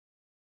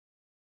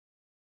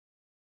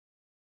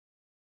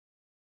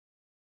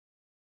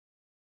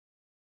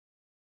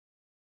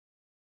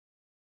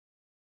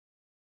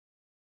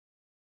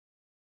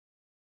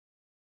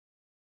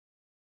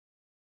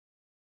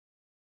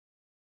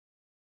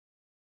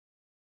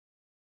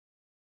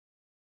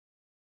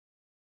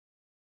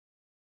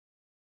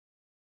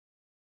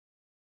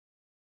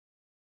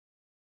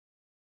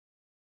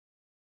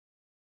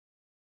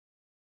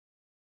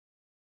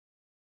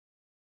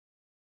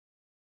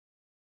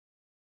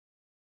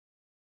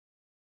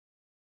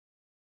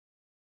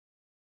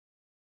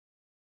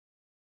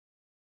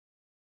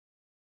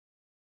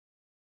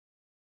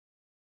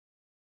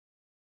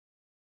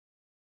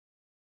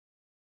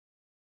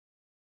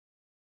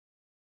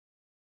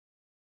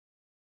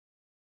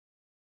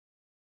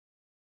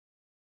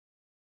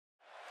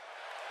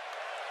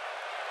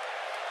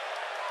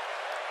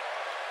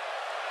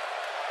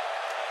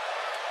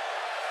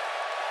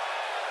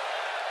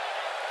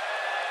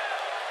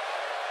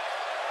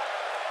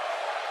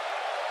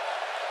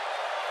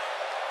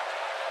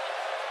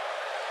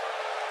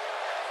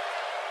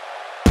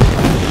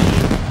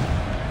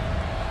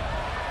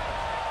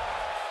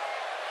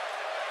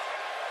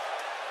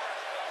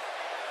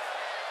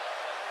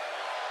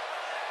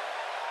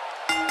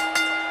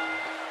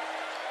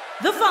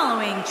The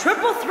following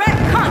triple threat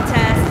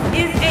contest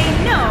is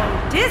a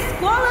no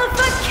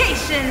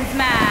disqualifications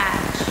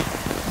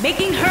match.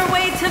 Making her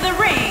way to the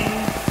ring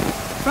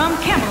from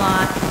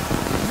Camelot,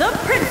 the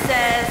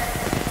Princess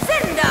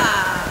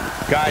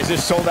Zelda. Guys,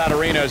 this sold-out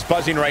arena is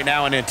buzzing right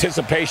now in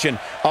anticipation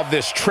of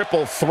this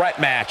triple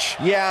threat match.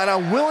 Yeah, and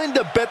I'm willing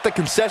to bet the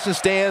concession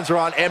stands are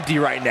on empty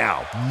right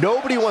now.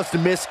 Nobody wants to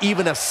miss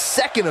even a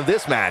second of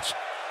this match.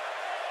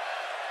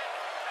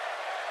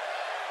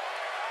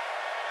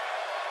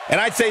 And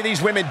I'd say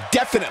these women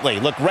definitely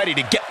look ready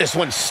to get this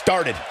one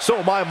started. So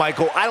am I,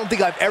 Michael. I don't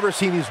think I've ever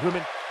seen these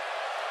women.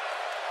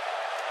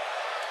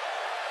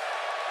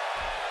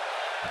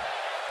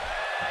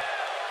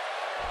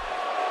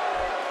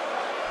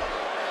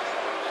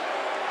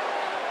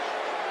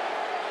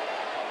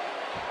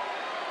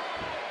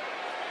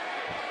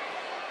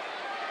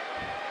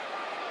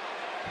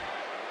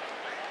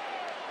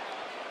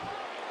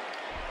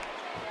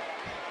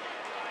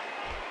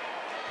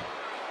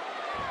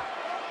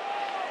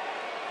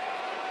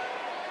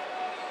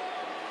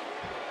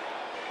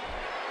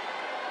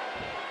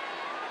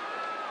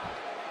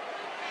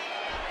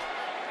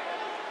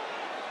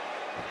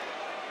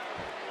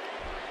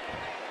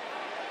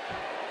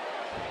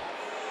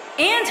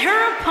 And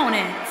her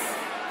opponents.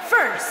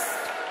 First,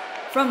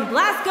 from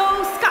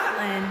Glasgow,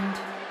 Scotland,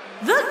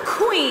 the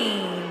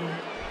Queen.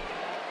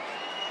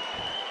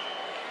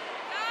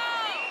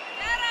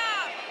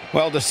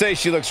 Well, to say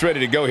she looks ready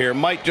to go here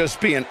might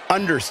just be an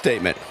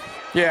understatement.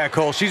 Yeah,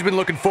 Cole, she's been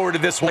looking forward to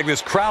this one like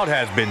this crowd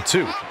has been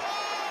too.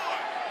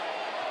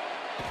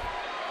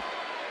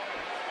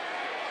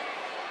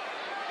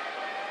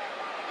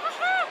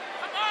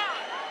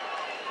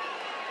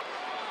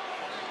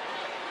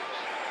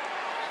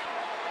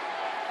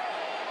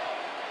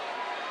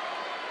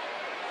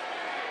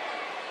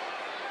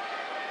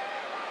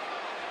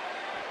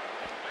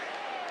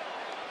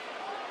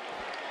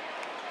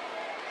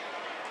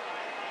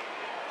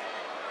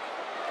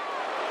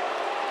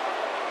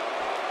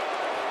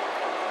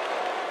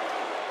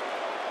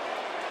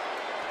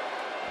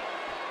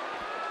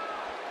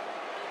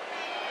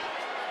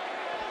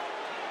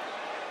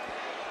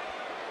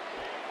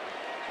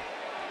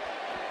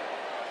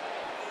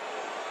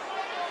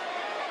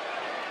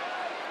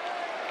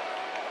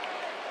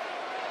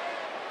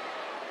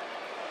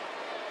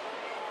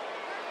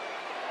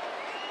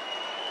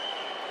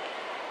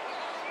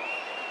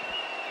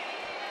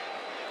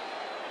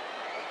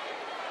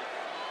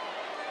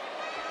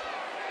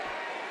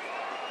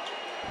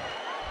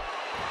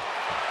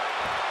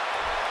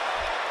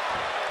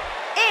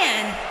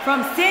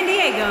 From San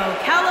Diego,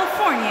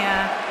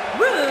 California,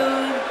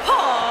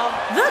 RuPaul,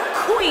 the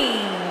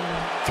Queen.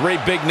 Three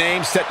big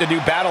names set to do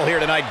battle here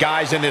tonight,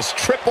 guys, in this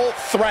triple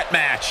threat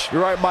match.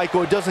 You're right,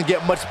 Michael. It doesn't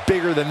get much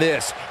bigger than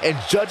this. And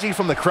judging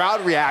from the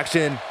crowd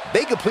reaction,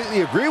 they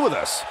completely agree with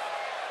us.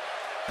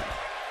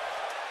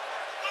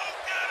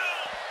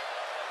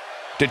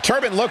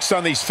 Determined looks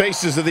on these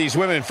faces of these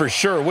women for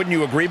sure. Wouldn't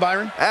you agree,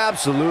 Byron?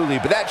 Absolutely,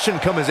 but that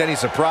shouldn't come as any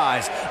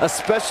surprise,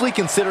 especially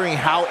considering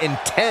how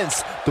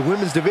intense the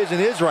women's division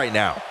is right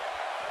now.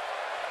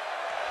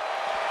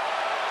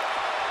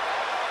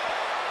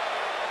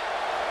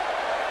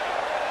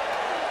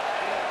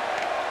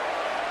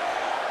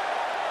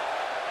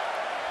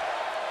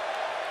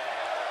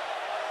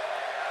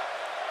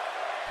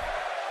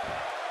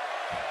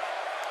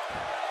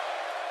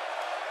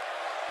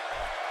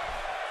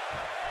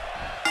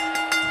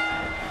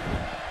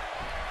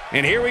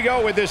 And here we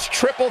go with this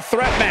triple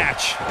threat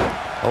match.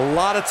 A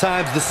lot of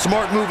times, the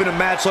smart move in a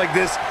match like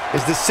this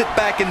is to sit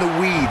back in the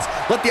weeds.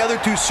 Let the other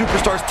two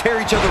superstars tear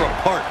each other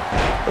apart.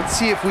 Let's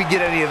see if we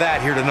get any of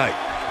that here tonight.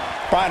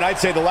 Brian, I'd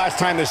say the last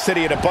time this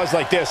city had a buzz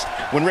like this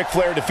when Ric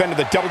Flair defended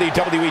the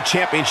WWE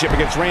Championship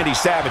against Randy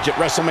Savage at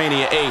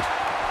WrestleMania 8.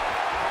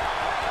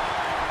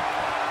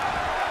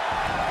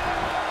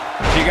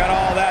 She got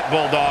all that,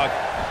 Bulldog.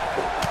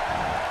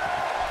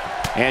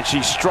 And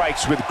she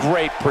strikes with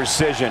great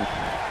precision.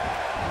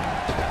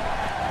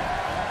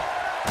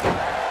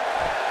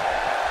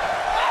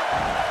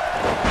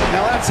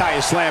 Now that's how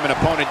you slam an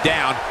opponent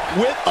down,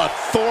 with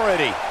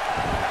authority.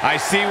 I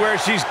see where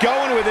she's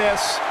going with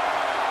this.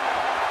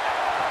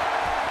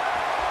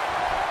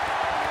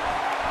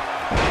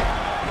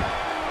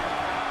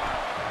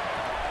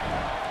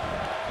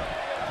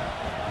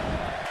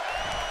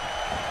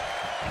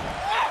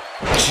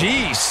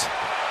 Jeez.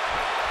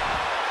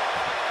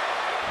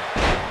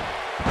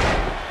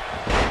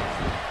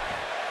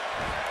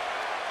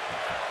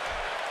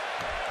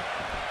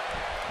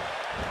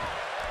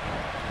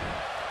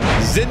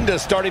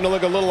 Zinda's starting to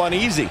look a little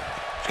uneasy.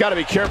 She's got to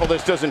be careful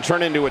this doesn't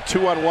turn into a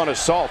 2-on-1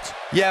 assault.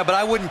 Yeah, but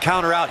I wouldn't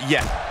count her out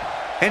yet.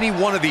 Any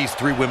one of these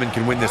three women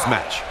can win this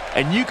match.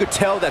 And you could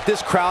tell that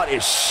this crowd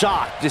is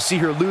shocked to see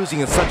her losing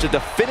in such a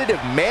definitive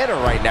manner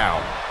right now.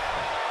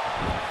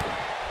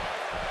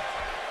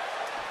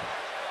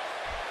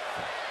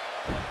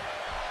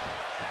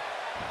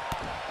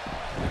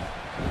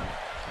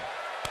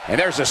 And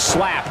there's a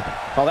slap.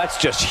 Oh, that's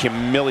just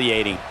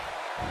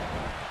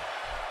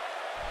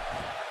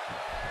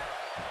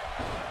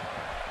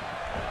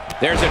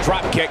There's a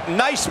drop kick.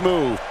 Nice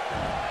move.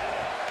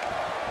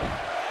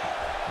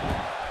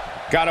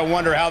 Gotta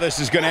wonder how this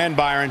is gonna end,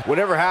 Byron.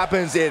 Whatever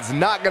happens, it's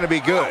not gonna be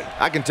good.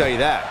 I can tell you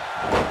that.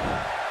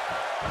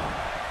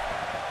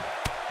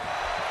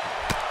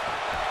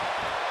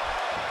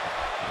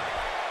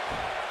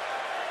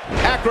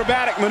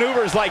 Acrobatic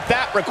maneuvers like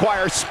that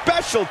require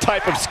special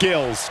type of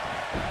skills.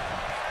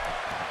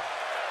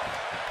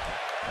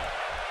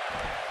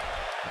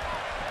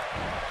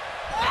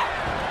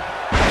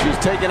 She's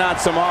taking on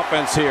some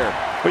offense here,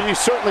 but you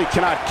certainly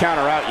cannot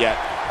counter out yet.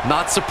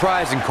 Not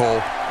surprising, Cole.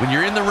 When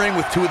you're in the ring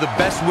with two of the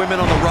best women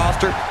on the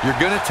roster, you're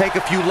going to take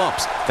a few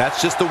lumps.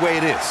 That's just the way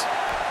it is.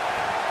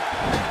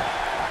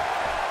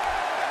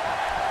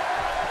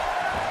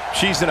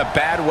 She's in a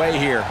bad way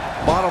here.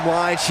 Bottom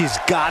line, she's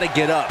got to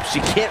get up.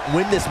 She can't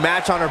win this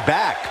match on her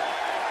back.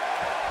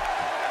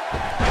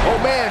 Oh,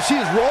 man,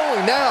 she's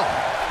rolling now.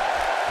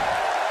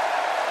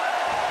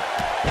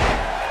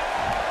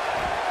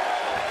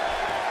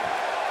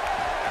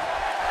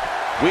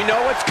 We know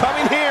what's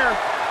coming here.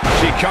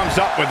 She comes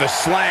up with a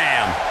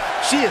slam.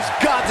 She has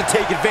got to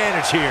take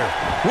advantage here.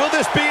 Will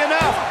this be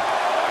enough?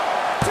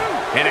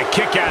 And a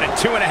kick out at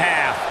 2.5.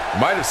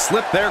 Might have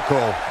slipped there,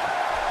 Cole.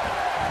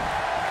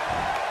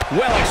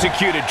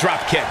 Well-executed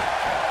drop kick.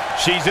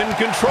 She's in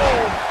control.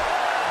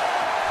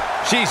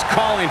 She's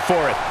calling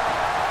for it.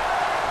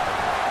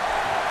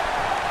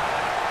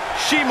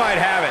 She might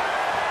have it.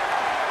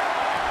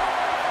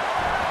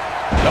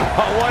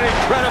 Oh, what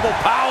incredible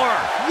power.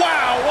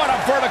 Wow, what a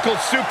vertical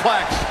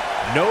suplex.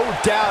 No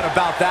doubt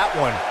about that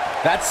one.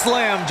 That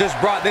slam just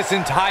brought this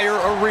entire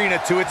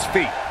arena to its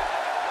feet.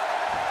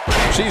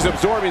 She's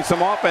absorbing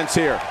some offense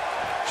here.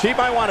 She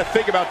might want to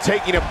think about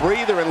taking a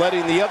breather and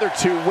letting the other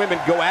two women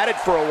go at it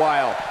for a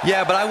while.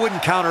 Yeah, but I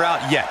wouldn't counter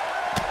out yet.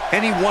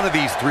 Any one of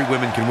these three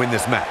women can win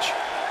this match.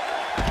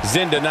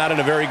 Zinda not in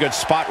a very good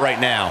spot right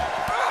now.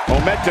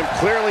 Momentum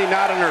clearly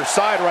not on her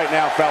side right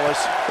now,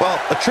 fellas.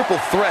 Well, a triple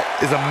threat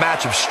is a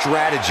match of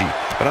strategy,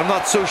 but I'm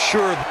not so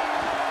sure.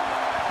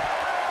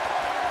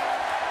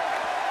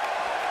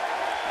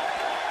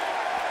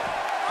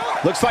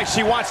 Looks like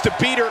she wants to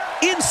beat her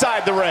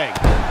inside the ring.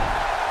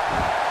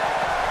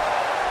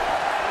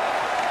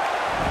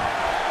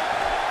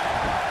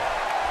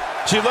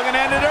 She's looking to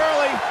end it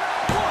early.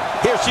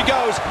 Here she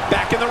goes,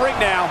 back in the ring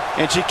now,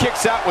 and she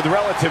kicks out with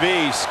relative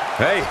ease.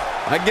 Hey,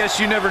 I guess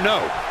you never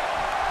know.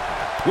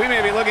 We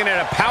may be looking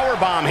at a power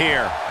bomb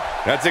here.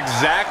 That's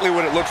exactly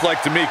what it looks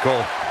like to me,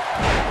 Cole.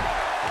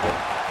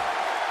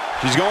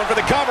 She's going for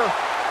the cover.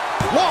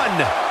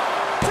 1,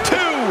 2,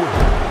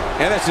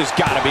 and this has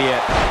got to be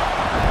it.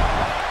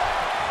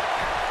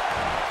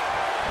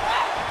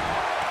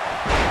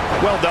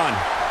 Well done.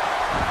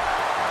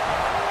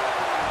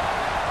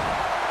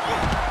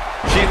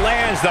 She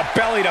lands the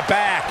belly to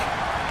back.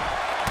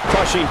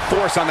 Crushing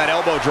force on that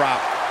elbow drop.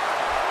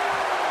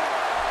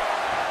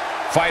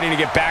 Fighting to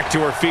get back to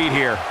her feet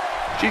here.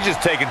 She's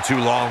just taking too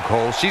long,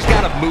 Cole. She's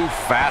got to move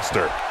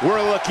faster.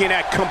 We're looking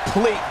at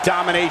complete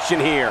domination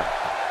here.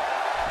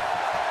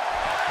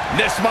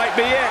 This might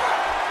be it.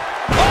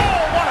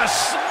 Oh, what a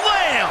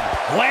slam!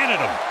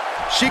 Planted him.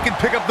 She can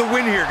pick up the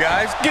win here,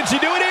 guys. Can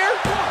she do it here?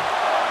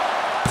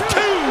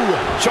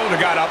 2! Shoulder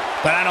got up,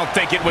 but I don't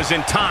think it was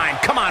in time.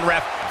 Come on,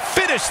 ref.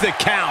 Finish the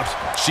count.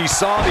 She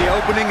saw the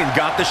opening and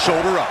got the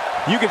shoulder up.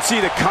 You can see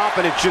the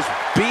confidence just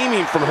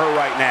beaming from her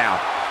right now.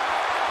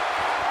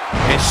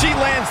 And she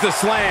lands the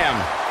slam.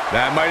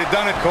 That might have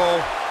done it,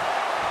 Cole.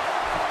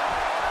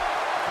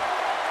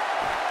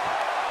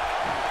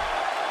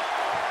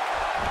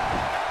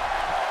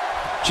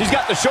 She's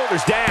got the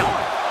shoulders down.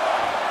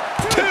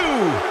 2!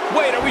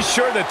 Wait, are we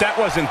sure that that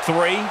wasn't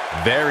 3?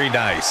 Very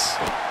nice.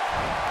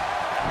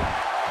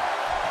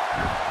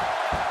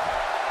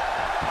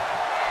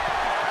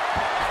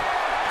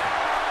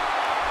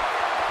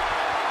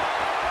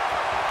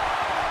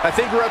 I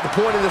think we're at the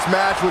point in this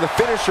match where the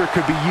finisher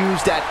could be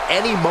used at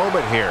any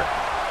moment here.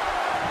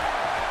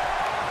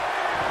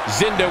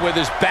 Zinda with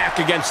his back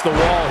against the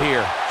wall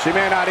here. She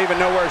may not even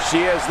know where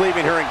she is,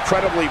 leaving her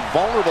incredibly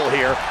vulnerable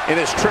here in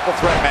this triple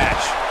threat match.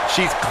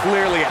 She's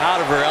clearly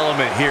out of her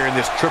element here in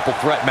this triple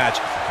threat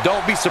match.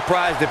 Don't be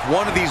surprised if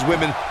one of these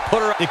women put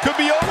her... It could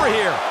be over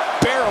here.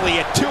 Barely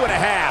at 2.5.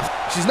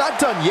 She's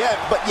not done yet,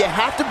 but you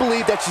have to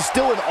believe that she's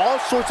still in all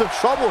sorts of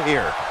trouble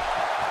here.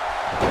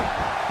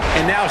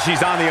 And now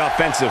she's on the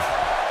offensive.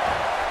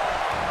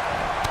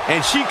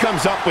 And she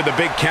comes up with a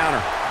big counter.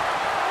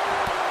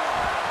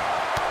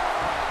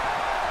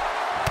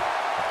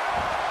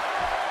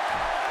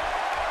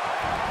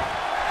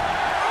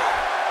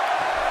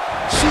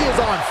 She is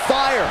on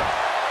fire.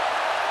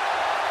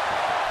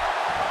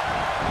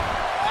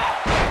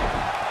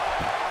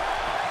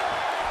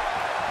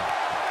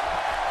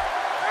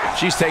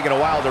 She's taking a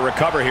while to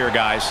recover here,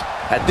 guys.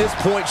 At this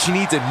point, she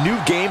needs a new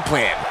game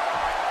plan.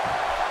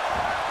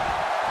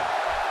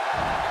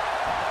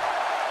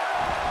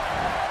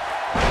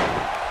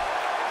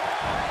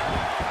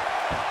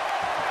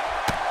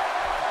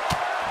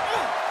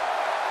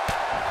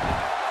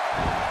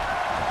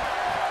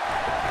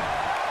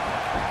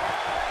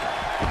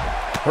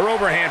 Her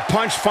overhand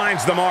punch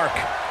finds the mark.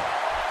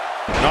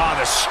 Oh,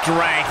 the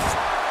strength.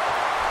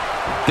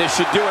 This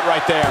should do it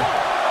right there.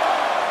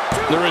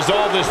 The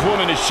resolve this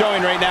woman is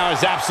showing right now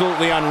is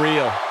absolutely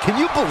unreal. Can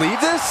you believe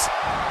this?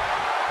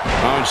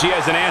 Oh, and she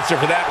has an answer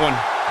for that one.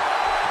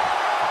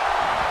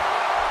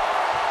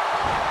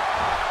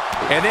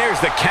 And there's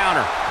the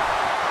counter.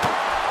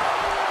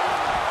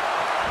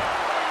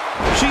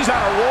 She's on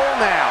a roll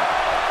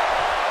now.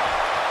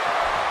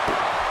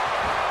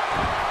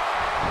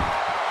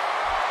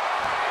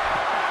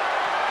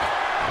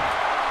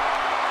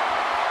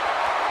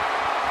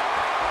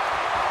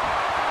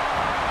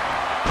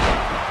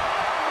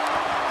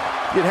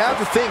 You'd have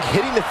to think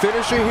hitting the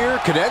finisher here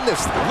could end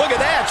this. Look at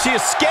that, she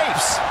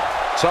escapes.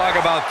 Talk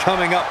about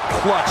coming up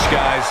clutch,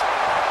 guys.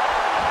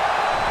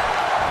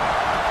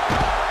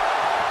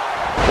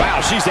 Wow,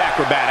 she's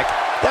acrobatic.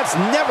 That's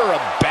never a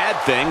bad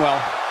thing,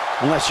 well,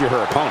 unless you're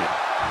her opponent.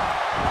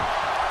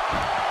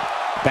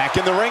 Back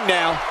in the ring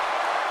now.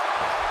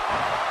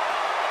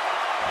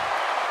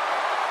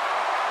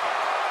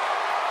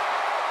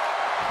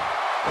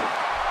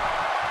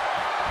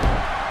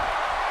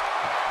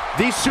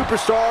 These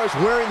superstars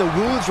wearing the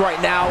wounds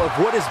right now of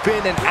what has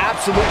been an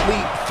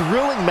absolutely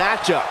thrilling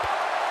matchup.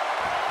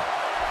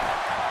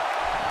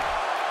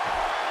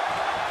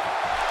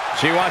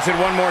 She wants it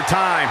one more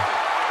time.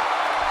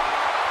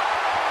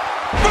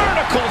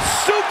 Vertical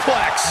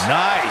suplex.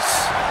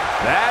 Nice.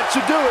 That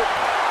should do it.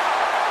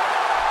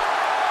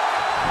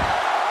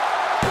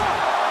 1,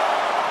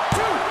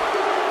 2,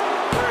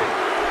 3.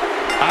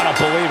 I don't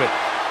believe it.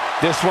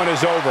 This one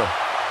is over.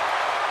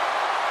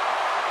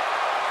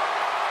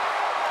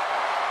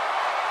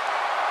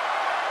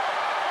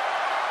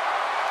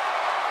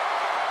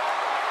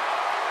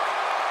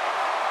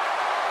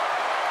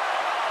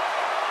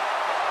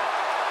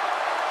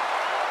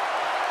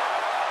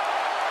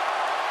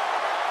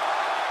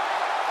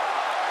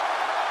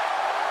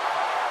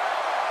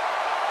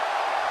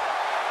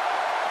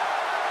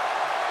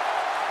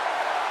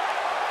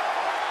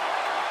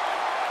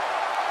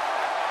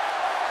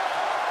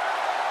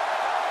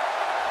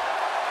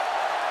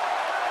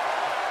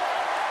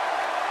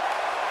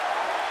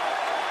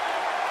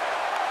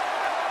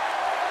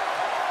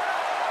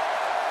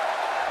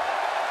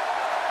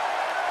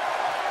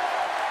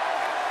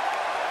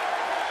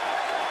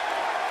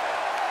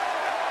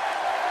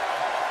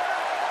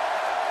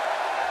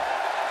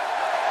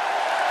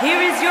 Here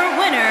is your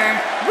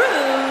winner,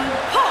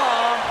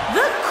 RuPaul,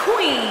 the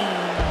Queen.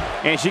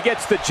 And she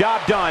gets the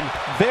job done.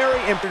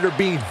 Very important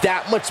being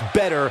that much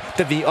better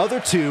than the other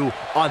two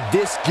on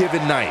this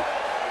given night.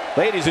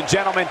 Ladies and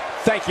gentlemen,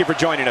 thank you for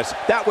joining us.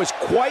 That was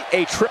quite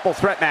a triple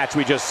threat match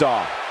we just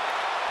saw.